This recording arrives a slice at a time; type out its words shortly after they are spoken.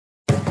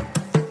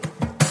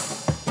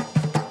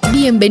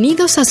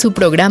Bienvenidos a su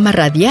programa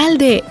radial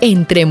de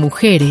Entre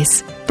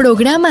Mujeres,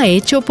 programa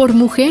hecho por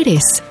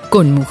mujeres,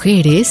 con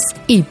mujeres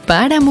y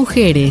para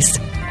mujeres,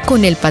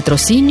 con el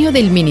patrocinio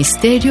del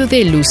Ministerio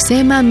de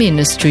Lucema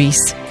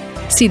Ministries.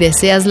 Si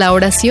deseas la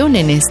oración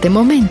en este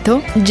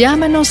momento,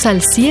 llámanos al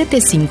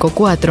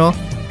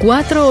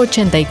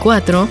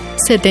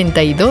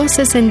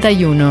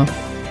 754-484-7261.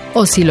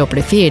 O si lo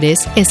prefieres,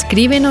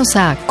 escríbenos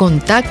a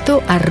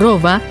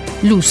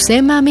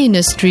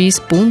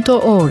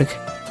contacto@lucemaministries.org.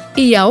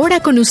 Y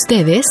ahora con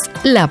ustedes,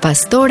 la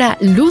pastora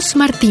Luz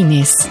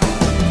Martínez.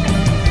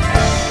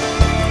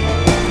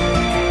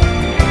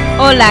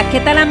 Hola, ¿qué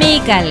tal,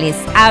 amiga? Les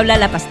habla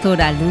la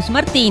pastora Luz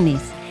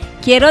Martínez.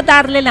 Quiero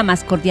darle la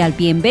más cordial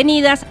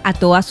bienvenidas a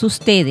todas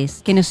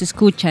ustedes que nos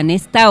escuchan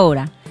esta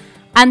hora.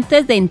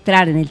 Antes de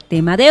entrar en el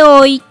tema de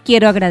hoy,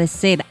 quiero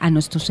agradecer a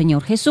nuestro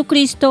Señor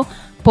Jesucristo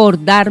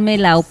por darme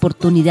la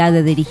oportunidad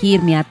de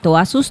dirigirme a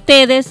todas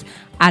ustedes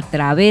a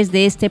través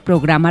de este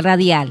programa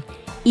radial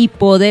y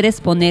poder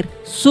exponer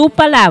su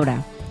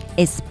palabra.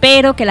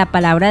 Espero que la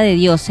palabra de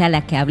Dios sea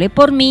la que hable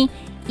por mí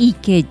y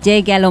que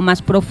llegue a lo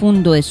más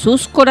profundo de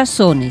sus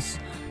corazones.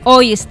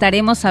 Hoy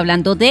estaremos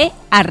hablando de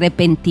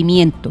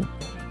arrepentimiento.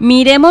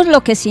 Miremos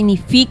lo que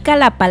significa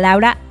la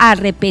palabra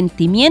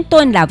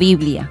arrepentimiento en la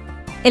Biblia.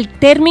 El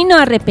término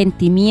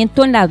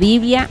arrepentimiento en la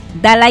Biblia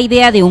da la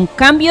idea de un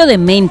cambio de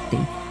mente,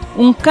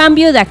 un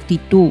cambio de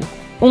actitud,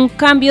 un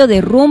cambio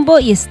de rumbo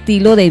y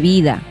estilo de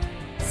vida.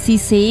 Si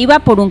se iba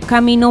por un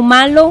camino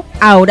malo,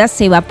 ahora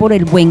se va por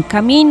el buen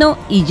camino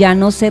y ya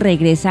no se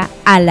regresa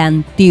al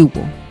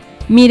antiguo.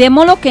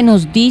 Miremos lo que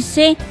nos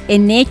dice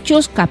en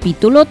Hechos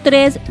capítulo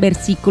 3,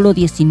 versículo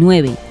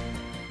 19.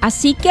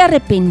 Así que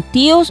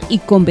arrepentíos y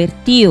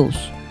convertíos,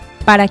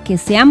 para que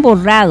sean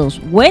borrados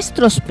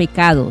vuestros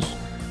pecados,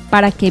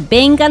 para que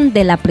vengan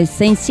de la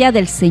presencia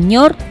del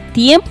Señor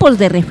tiempos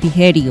de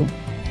refrigerio.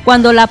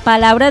 Cuando la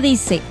palabra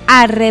dice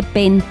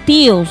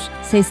arrepentíos,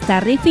 se está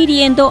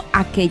refiriendo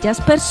a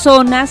aquellas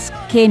personas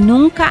que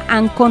nunca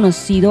han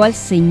conocido al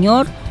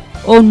Señor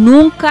o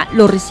nunca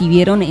lo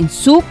recibieron en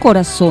su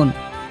corazón.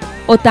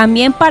 O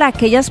también para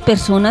aquellas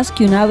personas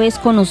que una vez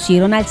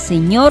conocieron al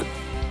Señor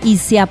y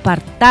se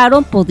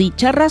apartaron por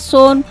dicha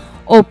razón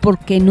o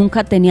porque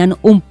nunca tenían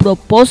un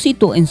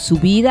propósito en su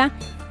vida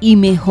y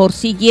mejor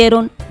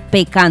siguieron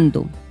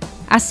pecando.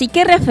 Así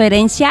que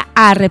referencia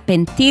a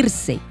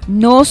arrepentirse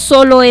no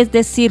solo es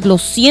decir lo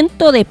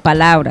siento de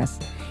palabras,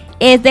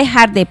 es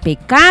dejar de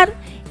pecar,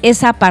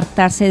 es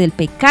apartarse del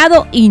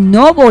pecado y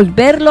no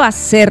volverlo a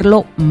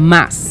hacerlo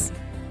más.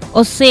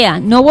 O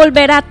sea, no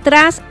volver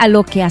atrás a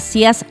lo que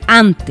hacías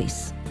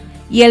antes.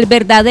 Y el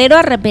verdadero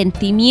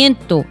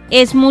arrepentimiento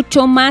es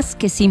mucho más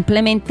que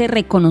simplemente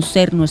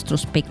reconocer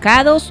nuestros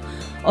pecados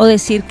o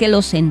decir que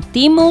los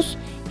sentimos.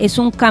 Es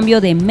un cambio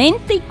de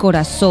mente y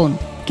corazón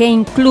que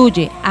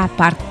incluye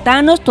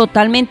apartarnos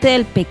totalmente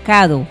del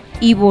pecado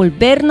y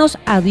volvernos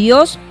a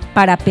Dios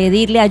para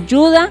pedirle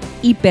ayuda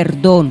y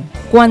perdón.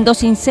 Cuando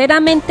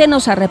sinceramente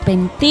nos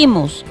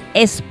arrepentimos,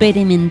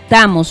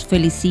 experimentamos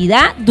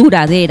felicidad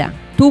duradera.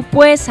 Tú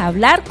puedes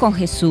hablar con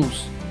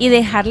Jesús y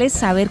dejarle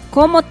saber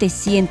cómo te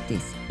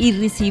sientes y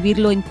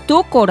recibirlo en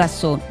tu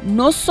corazón,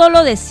 no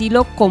solo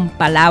decirlo con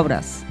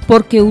palabras.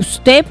 Porque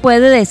usted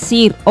puede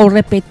decir o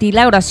repetir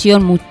la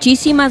oración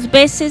muchísimas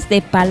veces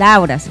de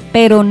palabras,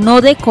 pero no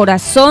de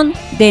corazón,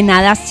 de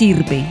nada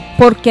sirve.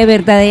 Porque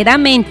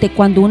verdaderamente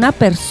cuando una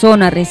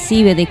persona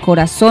recibe de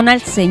corazón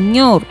al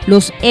Señor,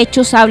 los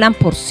hechos hablan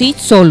por sí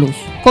solos.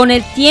 Con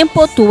el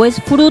tiempo tú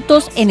ves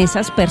frutos en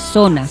esas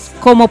personas,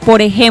 como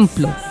por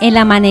ejemplo, en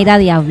la manera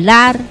de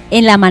hablar,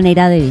 en la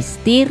manera de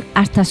vestir,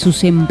 hasta su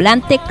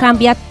semblante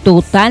cambia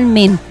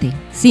totalmente,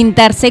 sin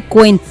darse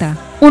cuenta.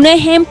 Un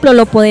ejemplo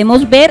lo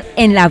podemos ver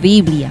en la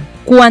Biblia,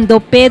 cuando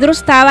Pedro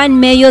estaba en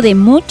medio de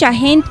mucha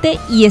gente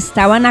y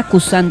estaban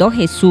acusando a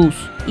Jesús.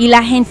 Y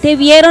la gente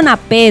vieron a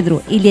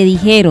Pedro y le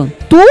dijeron,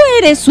 ¿tú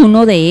eres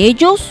uno de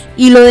ellos?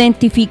 Y lo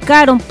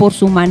identificaron por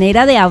su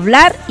manera de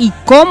hablar y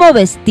cómo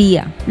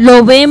vestía.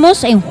 Lo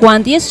vemos en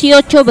Juan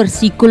 18,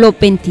 versículo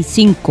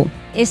 25.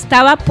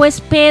 Estaba pues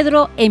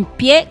Pedro en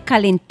pie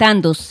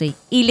calentándose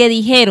y le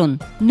dijeron,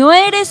 ¿no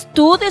eres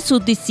tú de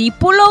sus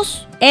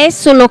discípulos?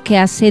 Eso es lo que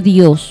hace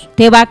Dios,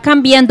 te va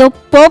cambiando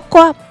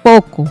poco a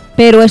poco,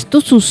 pero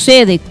esto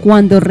sucede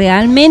cuando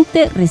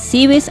realmente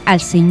recibes al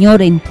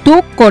Señor en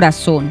tu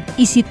corazón.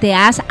 Y si te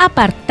has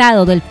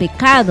apartado del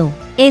pecado,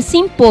 es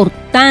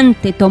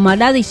importante tomar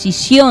la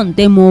decisión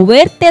de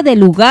moverte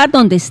del lugar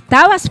donde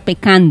estabas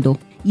pecando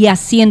y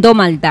haciendo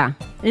maldad.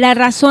 La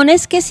razón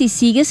es que si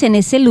sigues en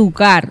ese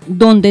lugar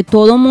donde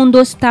todo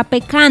mundo está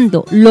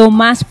pecando, lo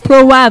más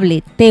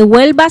probable te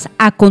vuelvas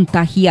a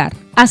contagiar.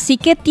 Así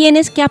que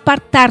tienes que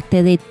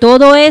apartarte de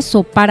todo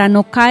eso para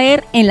no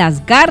caer en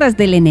las garras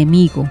del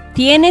enemigo.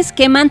 Tienes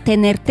que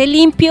mantenerte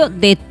limpio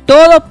de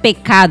todo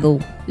pecado.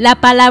 La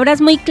palabra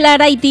es muy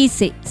clara y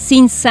dice,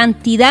 sin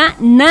santidad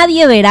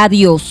nadie verá a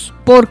Dios.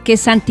 Porque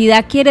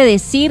santidad quiere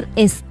decir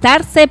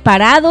estar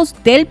separados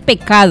del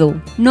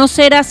pecado. No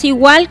serás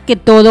igual que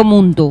todo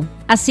mundo.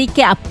 Así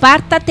que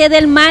apártate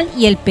del mal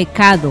y el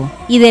pecado,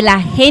 y de la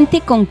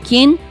gente con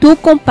quien tú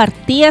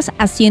compartías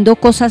haciendo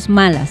cosas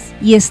malas,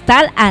 y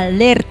estar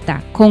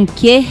alerta con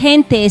qué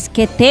gente es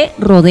que te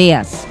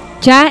rodeas.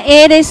 Ya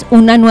eres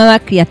una nueva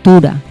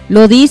criatura.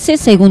 Lo dice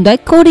 2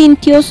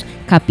 Corintios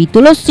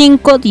capítulo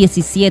 5,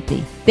 17.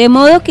 De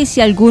modo que si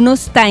alguno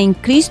está en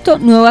Cristo,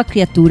 nueva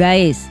criatura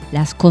es.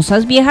 Las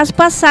cosas viejas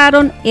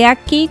pasaron, he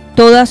aquí,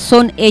 todas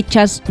son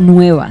hechas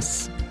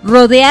nuevas.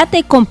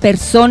 Rodéate con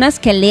personas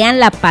que lean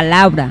la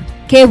palabra,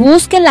 que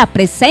busquen la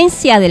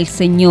presencia del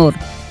Señor,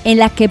 en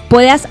la que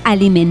puedas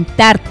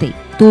alimentarte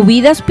tu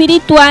vida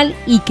espiritual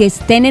y que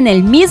estén en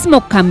el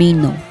mismo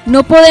camino.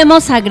 No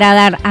podemos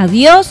agradar a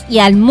Dios y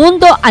al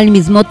mundo al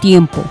mismo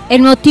tiempo.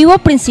 El motivo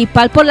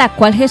principal por la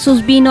cual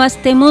Jesús vino a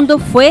este mundo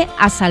fue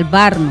a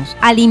salvarnos,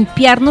 a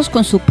limpiarnos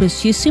con su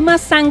preciosísima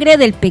sangre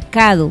del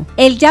pecado.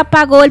 Él ya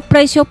pagó el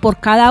precio por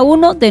cada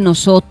uno de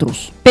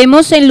nosotros.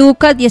 Vemos en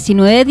Lucas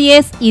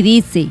 19:10 y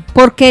dice: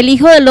 porque el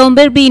Hijo del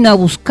Hombre vino a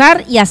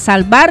buscar y a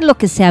salvar lo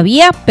que se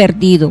había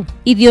perdido.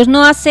 Y Dios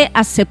no hace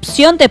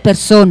acepción de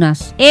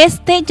personas.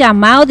 Este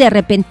llamado de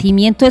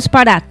arrepentimiento es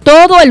para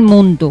todo el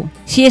mundo.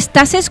 Si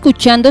estás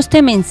escuchando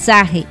este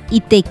mensaje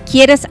y te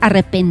quieres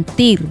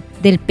arrepentir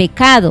del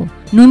pecado,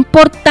 no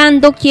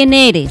importando quién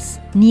eres,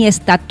 ni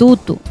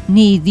estatuto,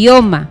 ni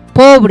idioma,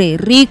 pobre,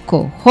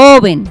 rico,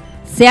 joven,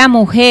 sea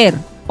mujer,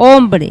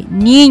 hombre,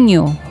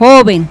 niño,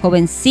 joven,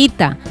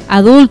 jovencita,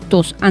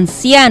 adultos,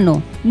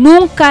 anciano,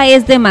 nunca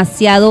es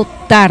demasiado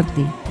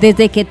tarde.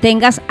 Desde que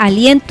tengas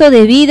aliento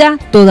de vida,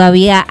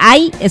 todavía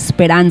hay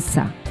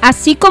esperanza.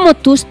 Así como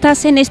tú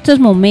estás en estos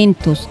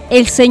momentos,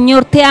 el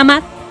Señor te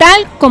ama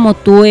tal como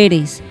tú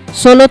eres.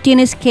 Solo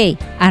tienes que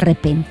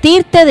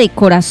arrepentirte de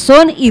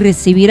corazón y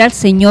recibir al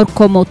Señor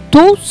como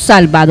tu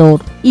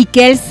Salvador. Y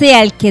que Él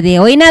sea el que de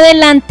hoy en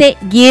adelante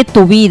guíe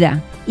tu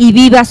vida y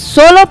viva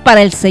solo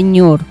para el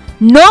Señor,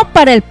 no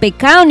para el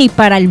pecado ni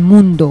para el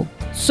mundo.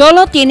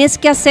 Solo tienes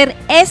que hacer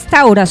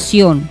esta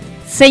oración: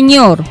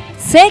 Señor,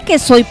 sé que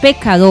soy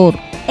pecador.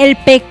 El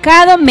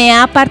pecado me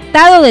ha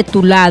apartado de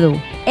tu lado.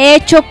 He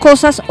hecho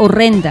cosas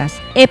horrendas.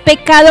 He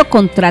pecado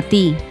contra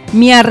ti.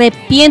 Me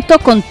arrepiento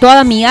con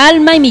toda mi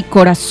alma y mi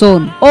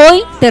corazón.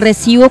 Hoy te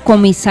recibo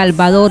como mi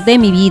Salvador de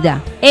mi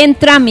vida.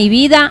 Entra a mi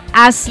vida,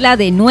 hazla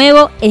de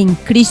nuevo en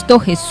Cristo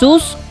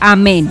Jesús.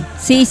 Amén.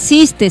 Si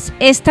hiciste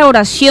esta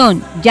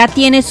oración, ya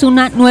tienes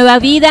una nueva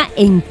vida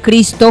en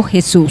Cristo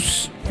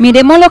Jesús.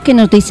 Miremos lo que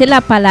nos dice la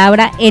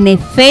palabra en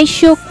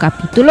Efesios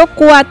capítulo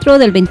 4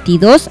 del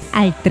 22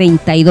 al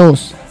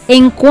 32.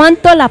 En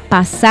cuanto a la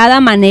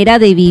pasada manera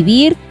de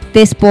vivir,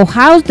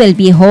 despojaos del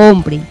viejo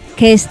hombre,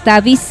 que está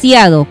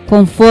viciado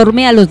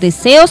conforme a los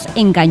deseos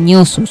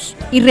engañosos,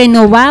 y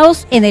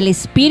renovaos en el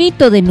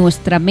espíritu de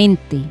nuestra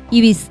mente,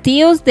 y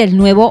vestíos del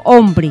nuevo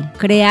hombre,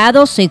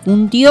 creado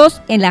según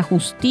Dios en la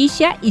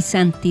justicia y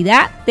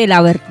santidad de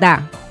la verdad.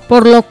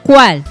 Por lo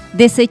cual,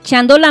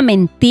 desechando la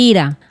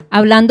mentira,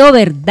 hablando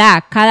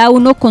verdad cada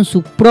uno con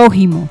su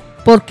prójimo,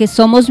 porque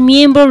somos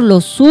miembros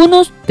los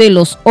unos de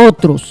los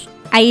otros.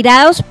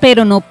 Airaos,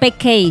 pero no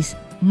pequéis,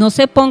 no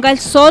se ponga el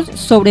sol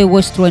sobre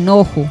vuestro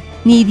enojo,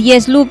 ni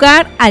deis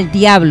lugar al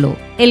diablo.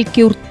 El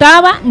que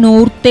hurtaba, no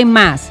hurte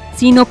más,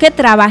 sino que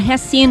trabaje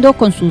haciendo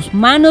con sus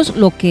manos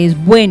lo que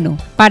es bueno,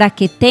 para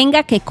que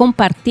tenga que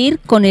compartir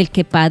con el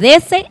que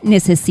padece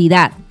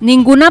necesidad.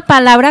 Ninguna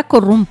palabra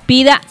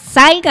corrompida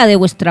salga de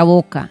vuestra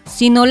boca,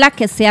 sino la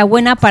que sea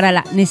buena para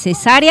la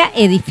necesaria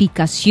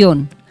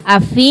edificación, a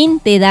fin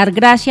de dar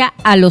gracia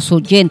a los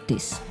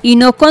oyentes. Y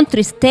no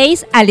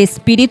contristéis al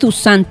Espíritu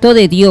Santo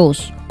de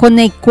Dios, con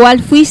el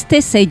cual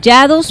fuisteis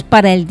sellados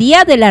para el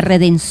día de la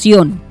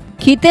redención.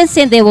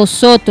 Quítense de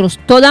vosotros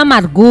toda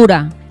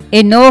amargura,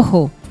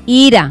 enojo,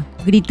 ira,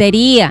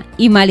 gritería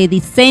y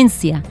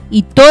maledicencia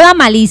y toda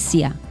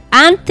malicia.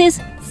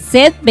 Antes,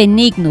 sed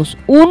benignos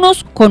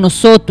unos con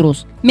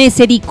otros,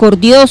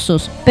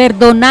 misericordiosos,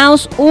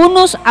 perdonaos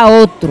unos a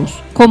otros,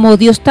 como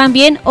Dios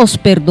también os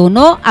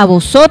perdonó a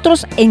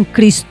vosotros en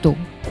Cristo.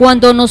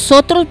 Cuando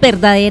nosotros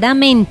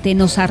verdaderamente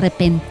nos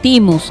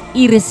arrepentimos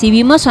y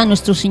recibimos a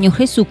nuestro Señor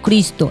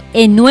Jesucristo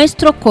en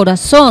nuestro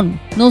corazón,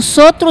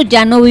 nosotros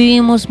ya no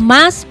vivimos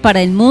más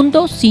para el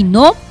mundo,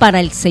 sino para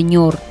el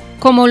Señor.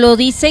 Como lo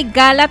dice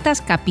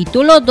Gálatas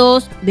capítulo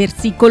 2,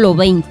 versículo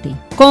 20.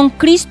 Con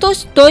Cristo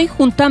estoy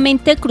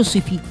juntamente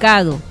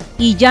crucificado,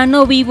 y ya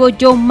no vivo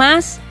yo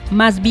más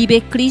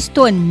vive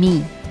Cristo en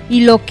mí.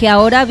 Y lo que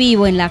ahora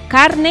vivo en la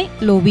carne,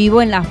 lo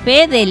vivo en la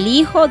fe del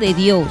Hijo de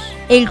Dios,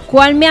 el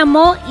cual me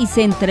amó y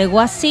se entregó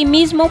a sí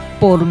mismo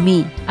por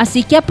mí.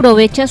 Así que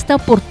aprovecha esta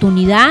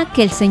oportunidad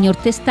que el Señor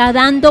te está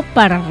dando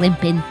para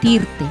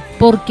arrepentirte,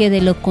 porque de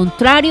lo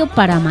contrario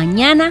para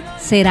mañana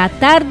será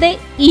tarde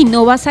y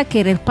no vas a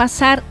querer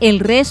pasar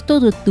el resto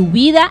de tu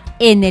vida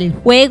en el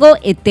fuego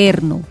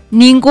eterno.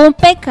 Ningún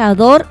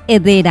pecador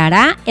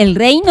heredará el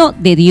reino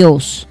de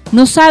Dios.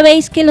 ¿No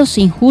sabéis que los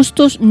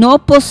injustos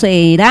no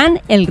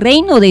poseerán el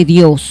reino de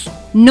Dios?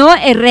 No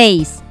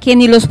erréis, que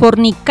ni los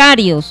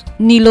fornicarios,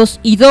 ni los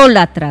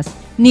idólatras,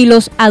 ni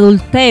los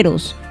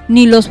adúlteros,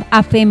 ni los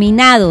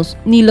afeminados,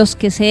 ni los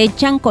que se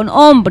echan con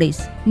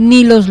hombres,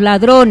 ni los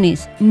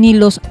ladrones, ni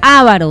los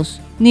ávaros,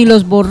 ni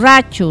los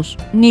borrachos,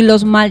 ni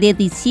los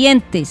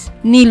maledicientes,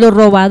 ni los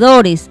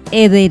robadores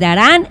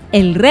heredarán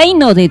el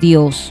reino de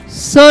Dios.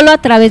 Solo a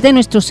través de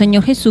nuestro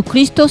Señor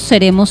Jesucristo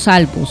seremos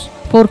salvos,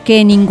 porque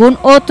en ningún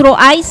otro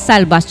hay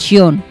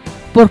salvación,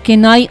 porque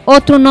no hay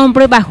otro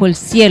nombre bajo el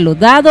cielo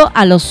dado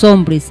a los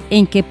hombres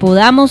en que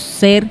podamos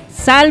ser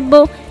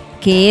salvos,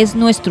 que es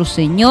nuestro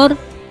Señor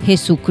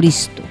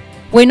Jesucristo.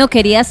 Bueno,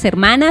 queridas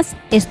hermanas,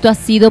 esto ha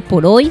sido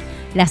por hoy.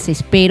 Las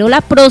espero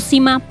la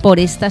próxima por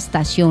esta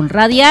estación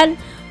radial.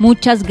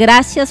 Muchas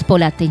gracias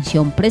por la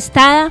atención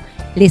prestada.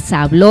 Les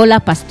habló la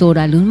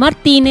pastora Luz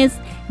Martínez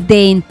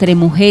de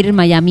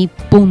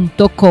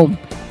entremujeresmiami.com.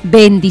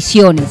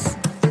 Bendiciones.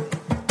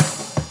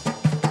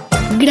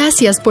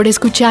 Gracias por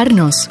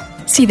escucharnos.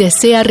 Si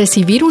desea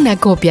recibir una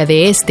copia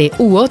de este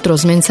u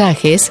otros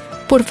mensajes,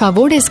 por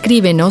favor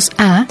escríbenos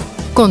a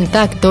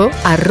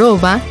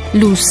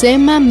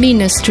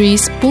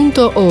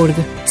contacto@lucemaministries.org.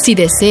 Si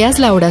deseas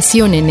la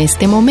oración en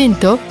este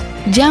momento,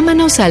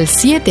 llámanos al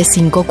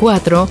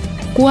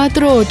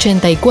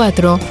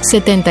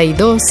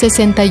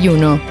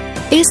 754-484-7261.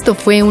 Esto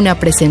fue una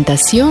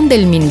presentación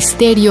del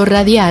Ministerio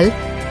Radial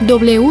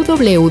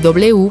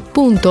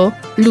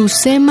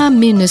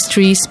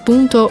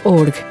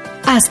www.lucemaministries.org.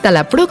 Hasta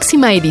la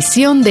próxima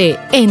edición de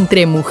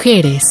Entre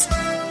Mujeres.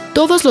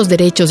 Todos los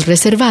derechos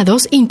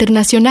reservados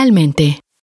internacionalmente.